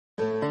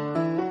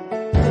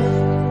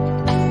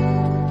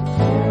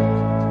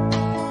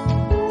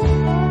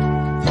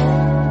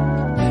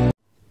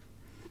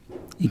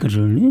ఇక్కడ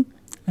చూడండి,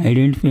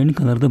 identify and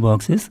colour the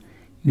boxes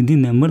with the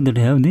number that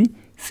have the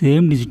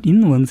same digit in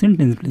once and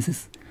tens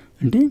places.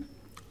 అంటే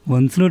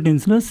వన్స్లో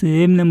టెన్స్లో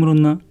same number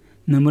ఉన్న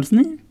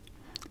నెంబర్స్ని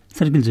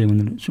circle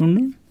చేయమన్నాడు.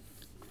 చూడండి,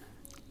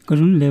 ఇక్కడ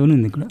చూడండి 11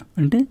 ఉంది ఇక్కడ,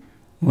 అంటే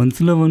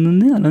వన్స్లో 1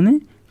 ఉంది, అలానే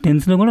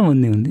టెన్స్లో కూడా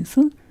 1 ఉంది. సో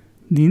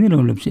దీన్ని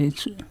రౌండ్ అప్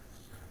చేయొచ్చు.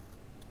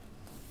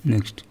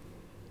 నెక్స్ట్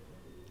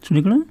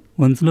చూడండి, ఇక్కడ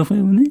వన్స్లో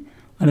 5 ఉంది,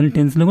 అలానే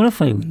టెన్స్లో కూడా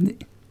 5 ఉంది.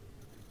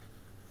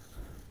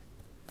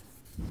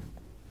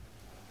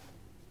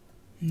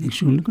 నెక్స్ట్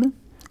చూడండి,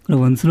 ఇక్కడ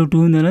వన్స్లో 2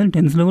 ఉంది, అలానే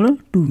టెన్స్లో కూడా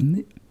 2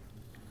 ఉంది.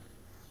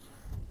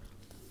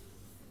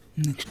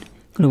 నెక్స్ట్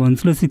ఇక్కడ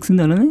వన్స్లో 6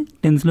 ఉంది, అలానే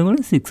టెన్స్లో కూడా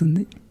 6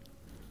 ఉంది.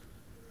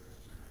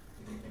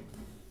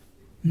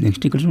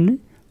 నెక్స్ట్ ఇక్కడ చూడండి,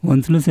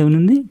 వన్స్లో 7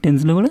 ఉంది,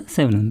 టెన్స్లో కూడా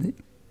 7 ఉంది.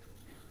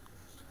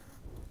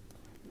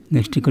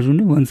 నెక్స్ట్ ఇక్కడ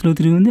చూడండి, వన్స్లో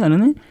 3 ఉంది,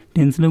 అలానే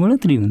టెన్స్లో కూడా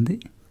 3 ఉంది.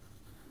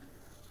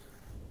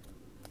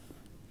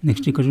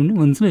 నెక్స్ట్ ఇక్కడ చూడండి,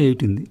 వన్స్లో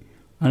 8 ఉంది,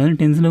 అలానే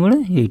టెన్స్లో కూడా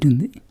 8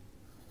 ఉంది.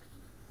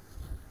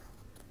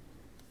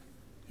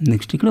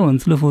 నెక్స్ట్ ఇక్కడ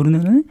వన్స్లో 4 ఉంది,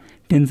 అలానే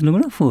టెన్స్లో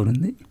కూడా 4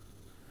 ఉంది.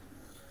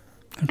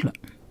 అట్లా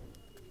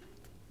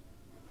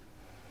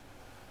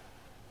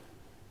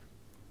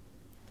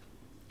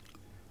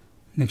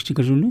నెక్స్ట్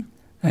ఇక్కడ చూడండి,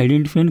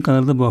 identify and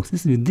colour the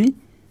boxes with the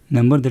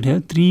number that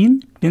have 3 in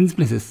tens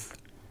places.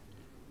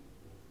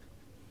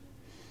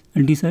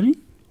 అంటే ఈసారి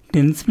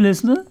టెన్స్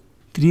ప్లేస్లో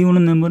 3 ఉన్న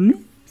నెంబర్ని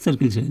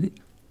సర్కిల్ చేయాలి.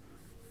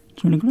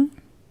 చూడండి,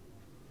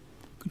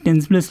 ఇక్కడ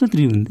టెన్స్ ప్లేస్లో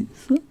 3 ఉంది.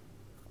 సో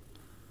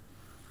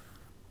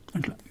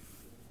అట్లా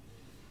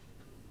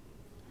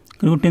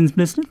ఇక్కడ టెన్స్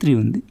ప్లేస్లో 3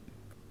 ఉంది,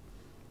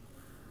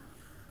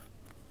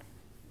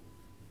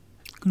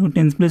 ఇక్కడ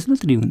టెన్స్ ప్లేస్లో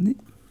 3 ఉంది.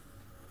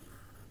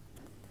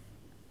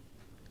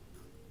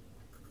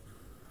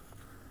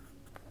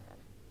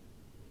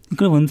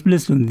 ఇక్కడ వన్స్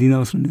ప్లేస్లో ఉంది, దీని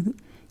అవసరం లేదు.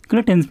 ఇక్కడ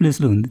టెన్స్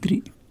ప్లేస్లో ఉంది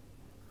 3.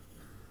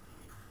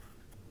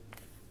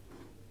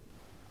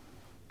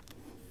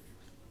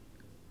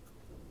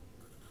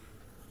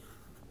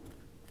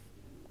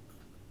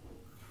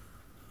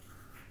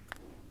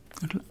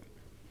 అట్లా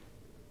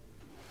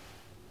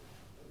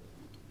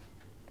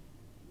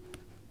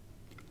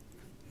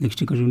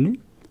నెక్స్ట్ ఇక్కడ చూడండి,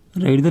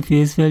 right the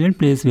face value and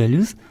place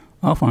values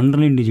of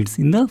underline digits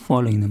in the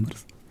following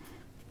numbers.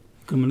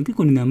 ఇక్కడ మనకి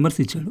కొన్ని నెంబర్స్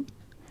ఇచ్చాడు.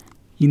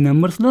 ఈ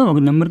నెంబర్స్లో ఒక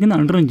నెంబర్ కింద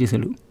అండర్లైన్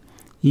చేశాడు.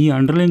 ఈ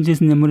అండర్లైన్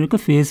చేసిన నెంబర్ యొక్క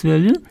ఫేస్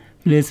వాల్యూ,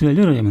 ప్లేస్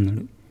వాల్యూ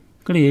రాయమన్నాడు.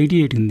 ఇక్కడ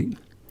 88 ఉంది,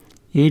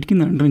 8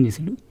 కింద అండర్లైన్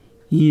చేశాడు.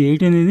 ఈ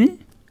 8 అనేది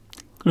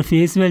ఇక్కడ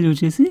ఫేస్ వాల్యూ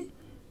వచ్చేసి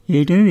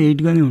 8 అనేది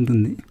 8గానే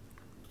ఉంటుంది,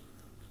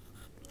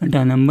 అంటే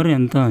ఆ నెంబర్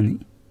ఎంత అని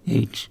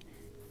 8.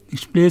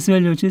 నెక్స్ట్ ప్లేస్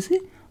వాల్యూ వచ్చేసి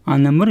ఆ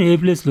నెంబర్ ఏ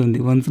ప్లేస్లో ఉంది,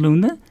 వన్స్లో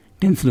ఉందా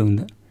టెన్స్లో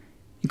ఉందా.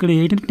 ఇక్కడ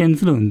 8 అంటే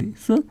టెన్స్లో ఉంది.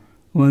 So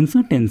ones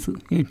tens,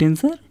 8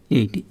 tens are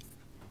 80,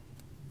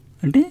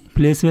 అంటే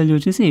ప్లేస్ వాల్యూ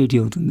వచ్చేసి 80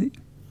 అవుతుంది.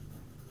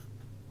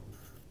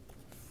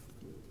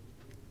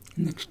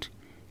 నెక్స్ట్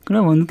ఇక్కడ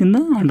 1 కింద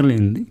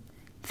అండర్లైన్ ఉంది,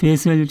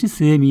 ఫేస్ వాల్యూ వచ్చి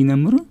సేమ్ ఈ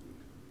నెంబరు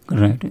ఇక్కడ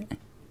రాయటమే.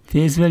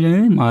 ఫేస్ వాల్యూ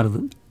అనేది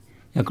మారదు,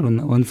 ఎక్కడ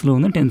ఉందా, వన్స్లో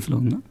ఉందా టెన్స్లో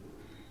ఉందా.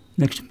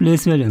 నెక్స్ట్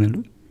ప్లేస్ వాల్యూ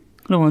అన్నాడు,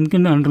 ఇక్కడ 1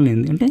 కింద అండర్లైన్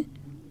ఉంది, అంటే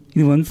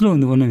ఇది వన్స్లో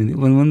ఉంది, 1 అనేది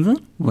 1 1s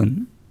are 1.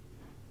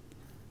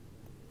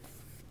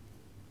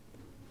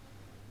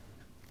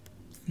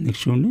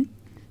 నెక్స్ట్ చూడండి,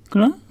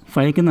 ఇక్కడ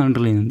 5 కింద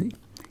అండర్లైన్ ఉంది.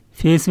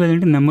 ఫేస్ వాల్యూ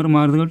అంటే నెంబర్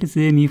మారదు కాబట్టి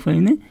సేమ్ ఈ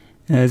 5ని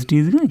యాజ్ ఇట్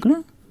ఈజ్గా ఇక్కడ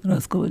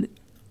రాసుకోవాలి.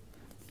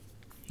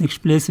 నెక్స్ట్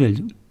ప్లేస్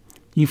వాల్యూ,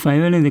 ఈ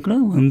 5 అనేది ఇక్కడ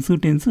 1s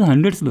 10s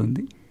 100స్లో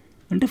ఉంది,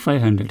 అంటే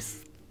 500s.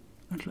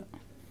 అట్లా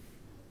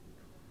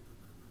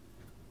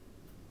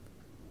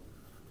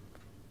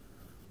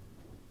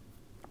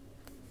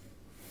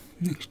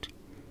నెక్స్ట్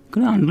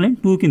ఇక్కడ అండర్లైన్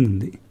 2 కింద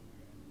ఉంది.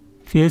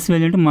 ఫేస్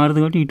వాల్యూ అంటే మారదు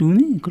కాబట్టి ఈ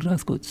 2ని ఇక్కడ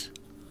రాసుకోవచ్చు.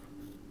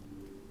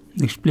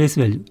 నెక్స్ట్ ప్లేస్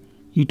వాల్యూ,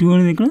 ఈ 2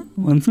 అనేది ఇక్కడ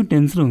 1s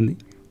 10స్లో ఉంది,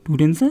 2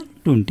 10s are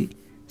 20.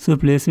 So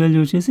place value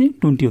వచ్చేసి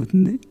 20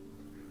 అవుతుంది.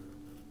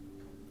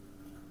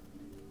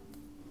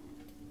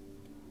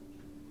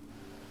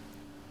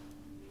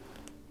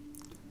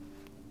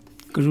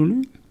 ఇక్కడ చూడండి,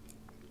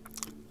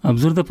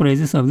 observe the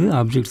prices of the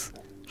objects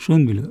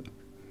shown below.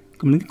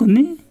 ఇక్కడ మనకి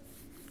కొన్ని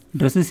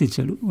డ్రెస్సెస్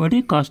ఇచ్చాడు, వాటి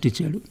కాస్ట్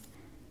ఇచ్చాడు.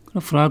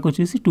 ఇక్కడ ఫ్రాక్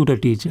వచ్చేసి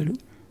 230 ఇచ్చాడు,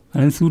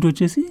 అలానే సూట్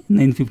వచ్చేసి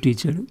 950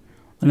 ఇచ్చాడు,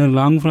 అలానే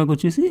లాంగ్ ఫ్రాక్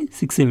వచ్చేసి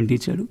 670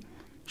 ఇచ్చాడు,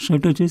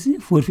 షర్ట్ వచ్చేసి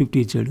 450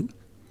 ఇచ్చాడు,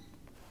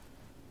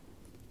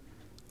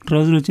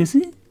 ట్రౌజర్ వచ్చేసి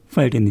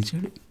 510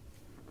 ఇచ్చాడు.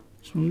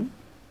 చూడండి,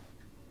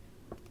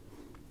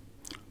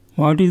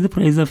 what is the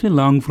price of a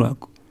long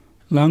frock.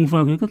 Long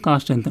frock యొక్క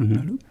కాస్ట్ ఎంత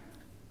అంటున్నాడు.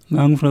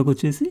 లాంగ్ ఫ్రాక్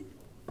వచ్చేసి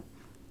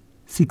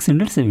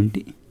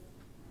 670.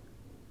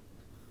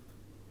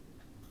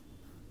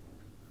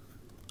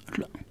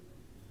 అట్లా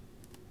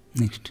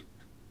next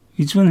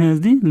which one has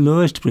the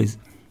lowest price.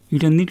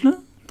 వీటన్నిటిలో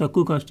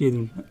తక్కువ కాస్ట్ ఏది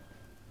ఉంటుంది.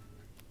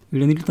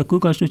 వీటన్నిటిలో తక్కువ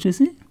కాస్ట్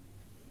వచ్చేసి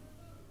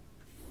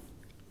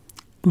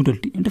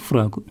 230, అంటే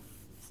ఫ్రాకు.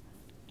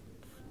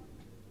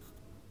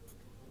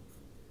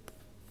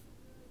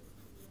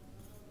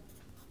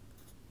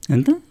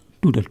 ఎంత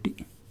 230.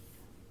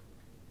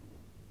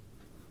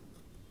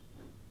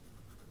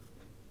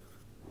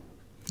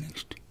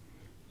 Next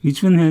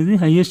which one has the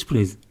highest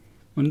price.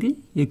 మనకి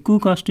ఎక్కువ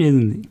కాస్ట్ ఏది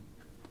ఉంది,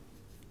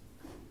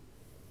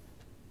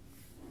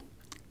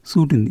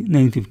 సూట్ ఉంది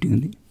 950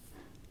 ఉంది.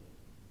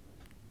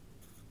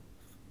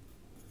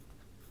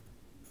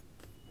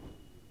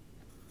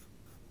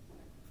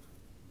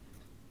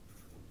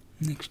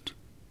 Next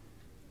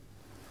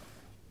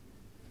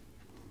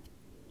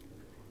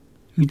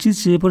which is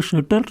shaper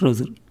shirt are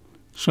trouser.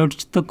 Shirt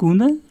తక్కువ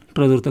ఉందా,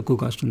 ట్రౌజర్ తక్కువ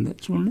కాస్ట్ ఉందా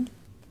చూడండి.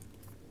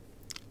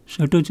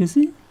 షర్ట్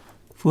వచ్చేసి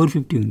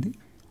 450 ఉంది,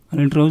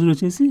 అలాంటి ట్రౌజర్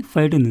వచ్చేసి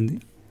 510 ఉంది.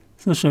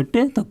 సో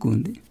షర్టే తక్కువ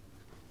ఉంది.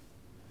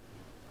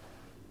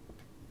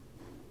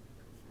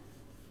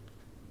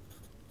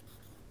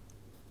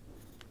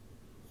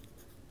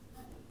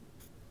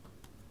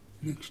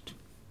 నెక్స్ట్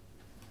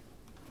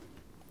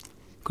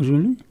ఇక్కడ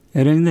చూడండి,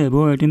 arrange the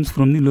above items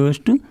from the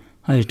lowest to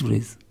highest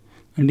price.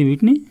 అంటే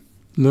వీటిని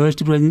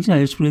లోయెస్ట్ ప్రైస్ నుంచి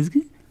హైయెస్ట్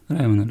ప్రైస్కి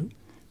రాయమన్నారు.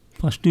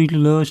 ఫస్ట్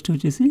వీటిలో లోయెస్ట్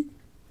వచ్చేసి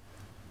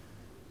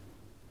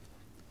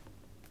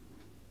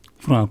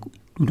ఫ్రాక్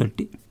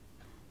 230,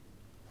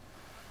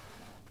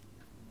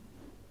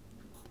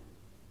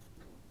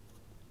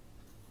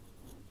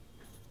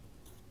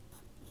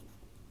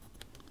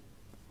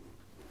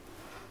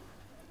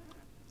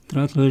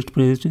 తర్వాత లోయెస్ట్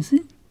ప్రైస్ వచ్చేసి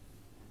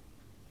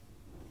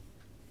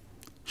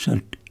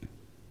షర్ట్,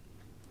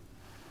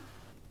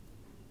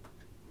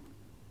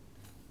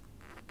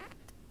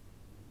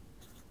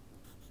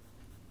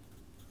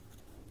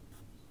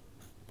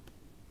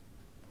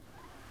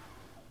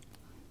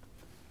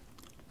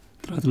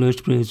 తర్వాత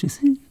లోయెస్ట్ ప్రైస్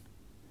వచ్చేసి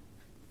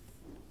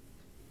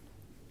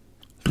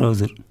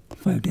ట్రౌజర్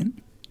 510.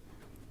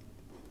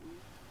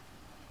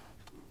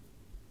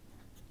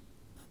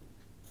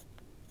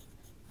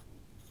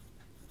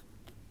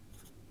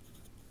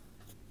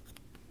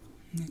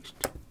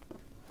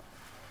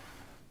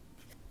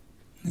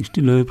 నెక్స్ట్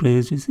లోయర్ ప్రైస్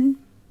వచ్చేసి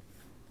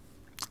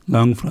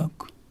లాంగ్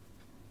ఫ్రాక్,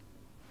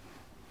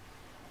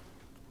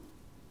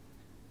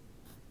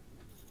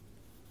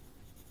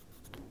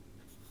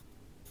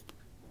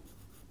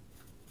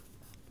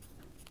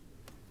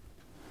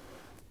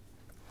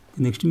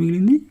 నెక్స్ట్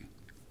మిగిలింది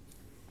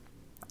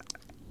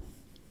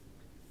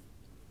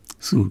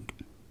సూట్.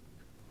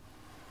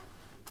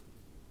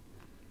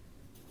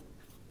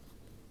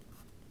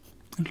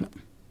 అట్లా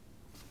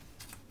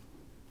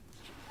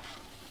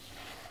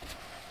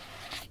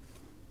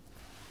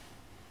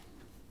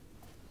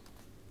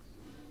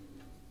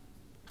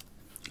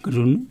ఇక్కడ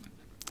చూడండి,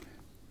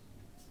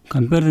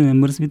 compare the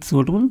numbers with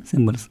suitable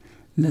symbols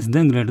less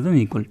than greater than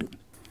equal to.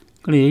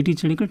 ఇక్కడ 8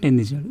 ఇచ్చాడు, ఇక్కడ 10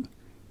 ఇచ్చాడు.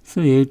 So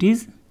 8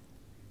 is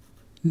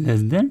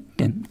less than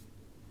 10.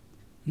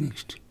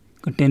 Next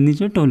ఇక్కడ 10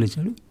 ఇచ్చాడు, 12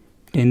 ఇచ్చాడు.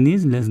 10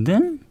 ఈజ్ లెస్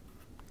దాన్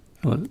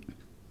 12.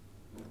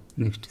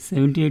 నెక్స్ట్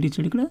 78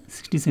 ఇచ్చాడు, ఇక్కడ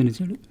 67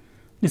 ఇచ్చాడు.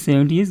 అంటే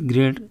 78 ఈజ్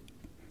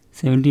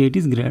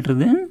గ్రేటర్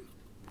దాన్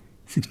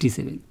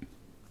 67.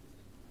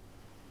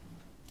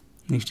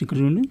 నెక్స్ట్ ఇక్కడ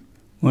చూడండి,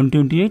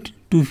 128,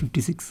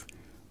 256.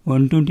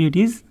 128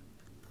 ఈజ్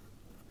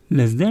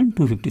లెస్ దాన్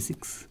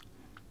 256.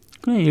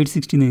 ఇక్కడ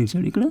 869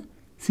 ఇచ్చాడు, ఇక్కడ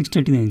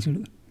 639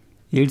 ఇచ్చాడు.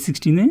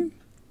 869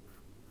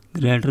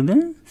 గ్రేటర్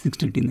దాన్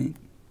 639.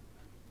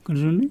 ఇక్కడ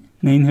చూడండి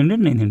 900,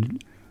 900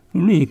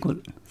 రెండు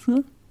ఈక్వల్. సో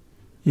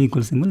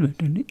ఈక్వల్ సింబల్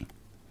పెట్టండి.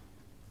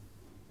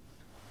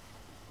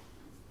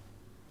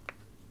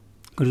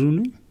 ఇక్కడ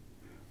చూడండి,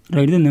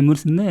 right the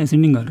numbers in the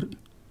ascending order.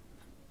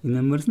 ఈ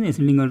నెంబర్స్ని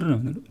అసెండింగ్ ఆర్డర్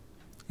అన్నాడు.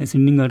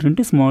 అసెండింగ్ ఆర్డర్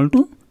అంటే స్మాల్ టు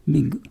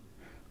బిగ్.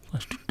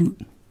 ఫస్ట్ 2,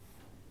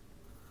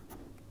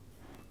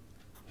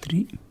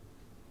 3,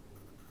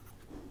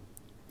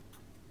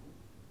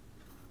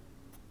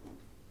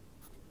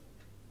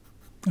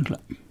 అట్లా.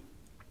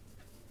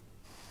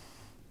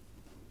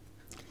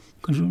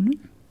 ఇక్కడ చూడండి,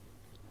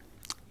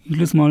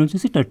 ఇట్లా స్మాల్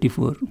వచ్చేసి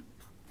 34.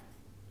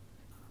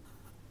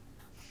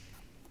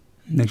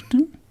 నెక్స్ట్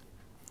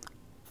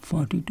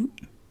 42.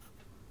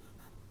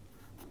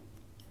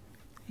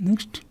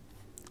 నెక్స్ట్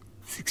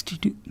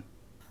 62.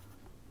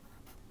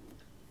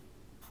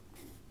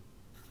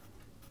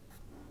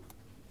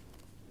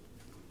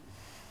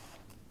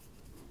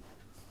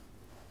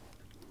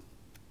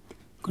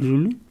 ఇక్కడ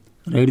చూడండి,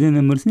 రైట్ ద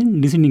నెంబర్స్ని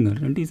డిసెండింగ్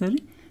ఆర్డర్. అంటే ఈసారి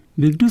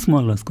బిగ్ టు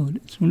స్మాల్ రాసుకోవాలి.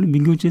 చూడండి,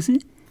 బిగ్ వచ్చేసి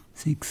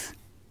 6,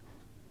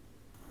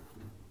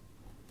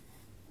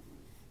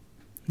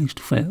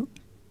 నెక్స్ట్ 5,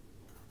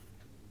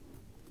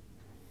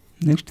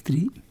 నెక్స్ట్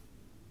 3,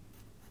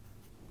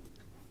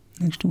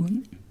 నెక్స్ట్ 1.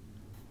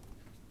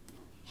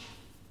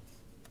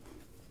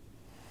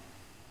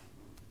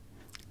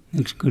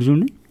 నెక్స్ట్ ఇక్కడ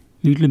చూడండి,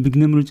 వీటిలో బిగ్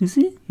నెంబర్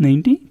వచ్చేసి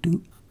 92,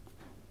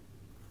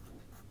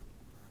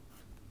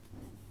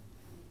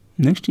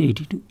 నెక్స్ట్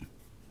 82,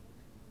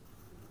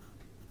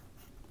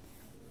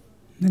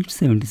 నెక్స్ట్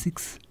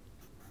 76.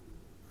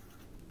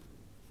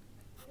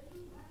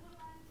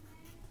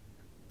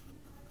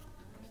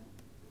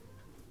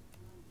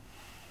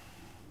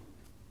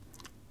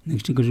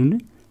 నెక్స్ట్ ఇక్కడ చూడండి,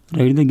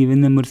 right the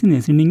given numbers in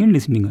ascending and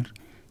descending order.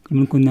 ఇక్కడ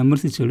మనకు కొన్ని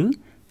నెంబర్స్ ఇచ్చాడు,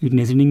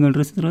 వీటిని అసెండింగ్ ఆర్డర్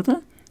రాసిన తర్వాత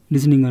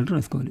డిసెండింగ్ ఆర్డర్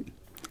రాసుకోవాలి.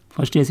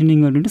 ఫస్ట్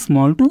అసెండింగ్ ఆర్డర్ అంటే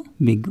స్మాల్ టు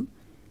బిగ్.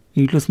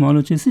 వీటిలో స్మాల్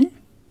వచ్చేసి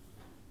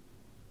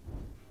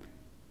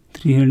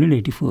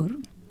 384.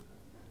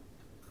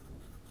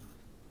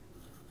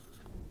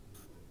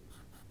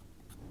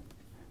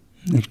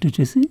 నెక్స్ట్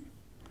వచ్చేసి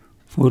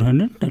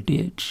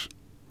 438.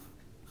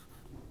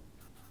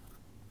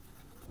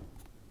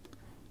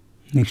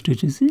 నెక్స్ట్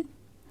వచ్చేసి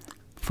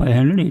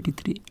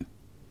 583.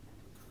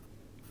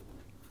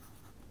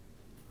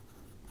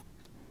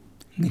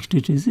 నెక్స్ట్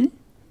వచ్చేసి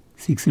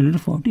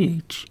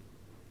 648.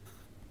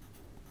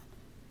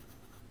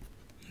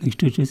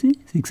 నెక్స్ట్ వచ్చేసి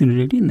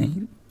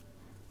 689.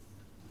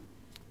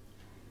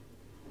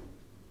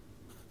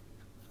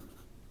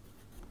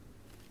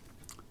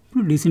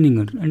 ఇప్పుడు డిసెండింగ్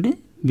ఆర్డర్ అంటే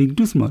బిగ్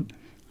టు స్మాల్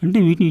అంటే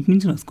వీటిని ఇటు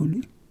నుంచి రాసుకోండి.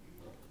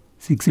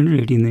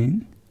 689,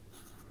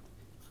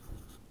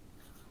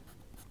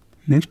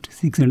 నెక్స్ట్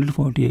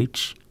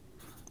 648,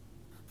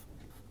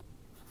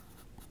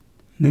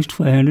 నెక్స్ట్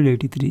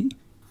 583,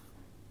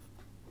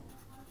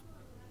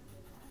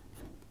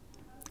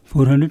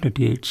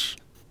 438,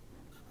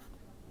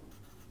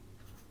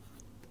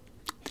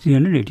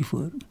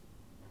 384.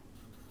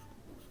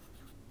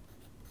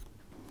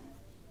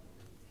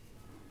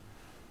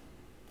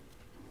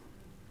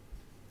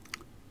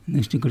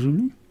 నెక్స్ట్ ఇక్కడ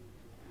చూడండి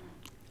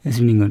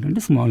అసెండింగ్ ఆర్డర్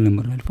అంటే స్మాల్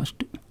నెంబర్ రాయాలి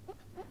ఫస్ట్.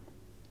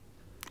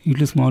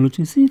 ఇట్లా స్మాల్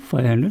వచ్చేసి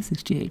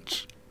 568.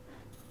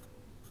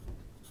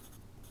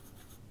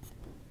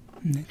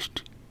 Next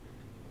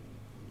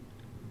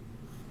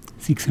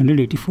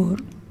 684.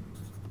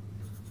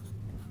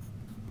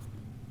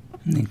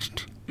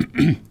 Next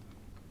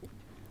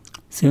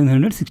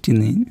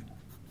 769.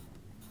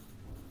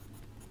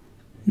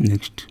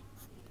 Next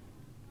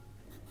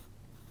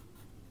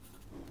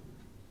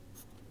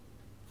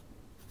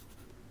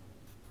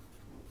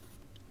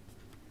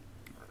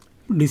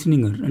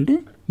descending order అంటే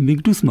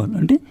బిగ్ టు స్మాల్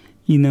అంటే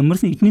ఈ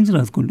నెంబర్స్ ఇటు నుంచి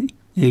రాసుకోండి.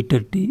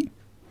 830,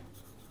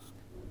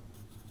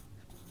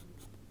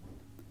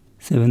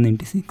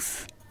 796,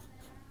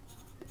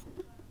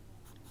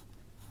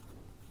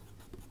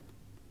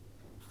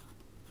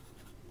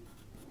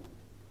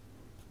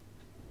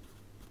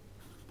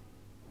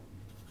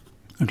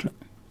 అట్లా.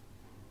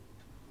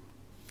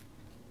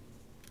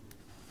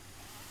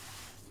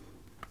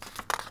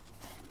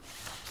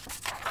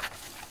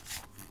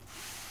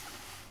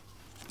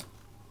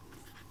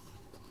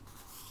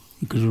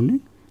 ఇక్కడ చూడండి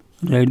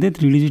right the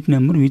 3-digit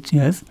number which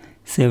has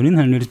 7 in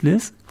hundreds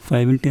place,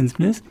 5 in tens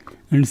place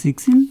and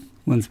 6 in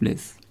ones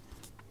place.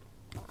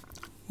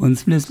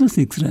 Once ప్లేస్లో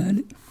 6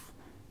 రాయాలి,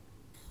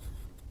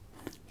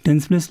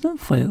 టెన్స్ ప్లేస్లో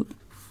 5,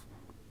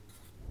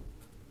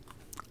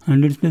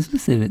 హండ్రెడ్స్ ప్లేస్లో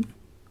 7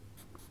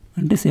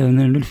 అంటే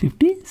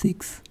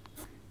 756.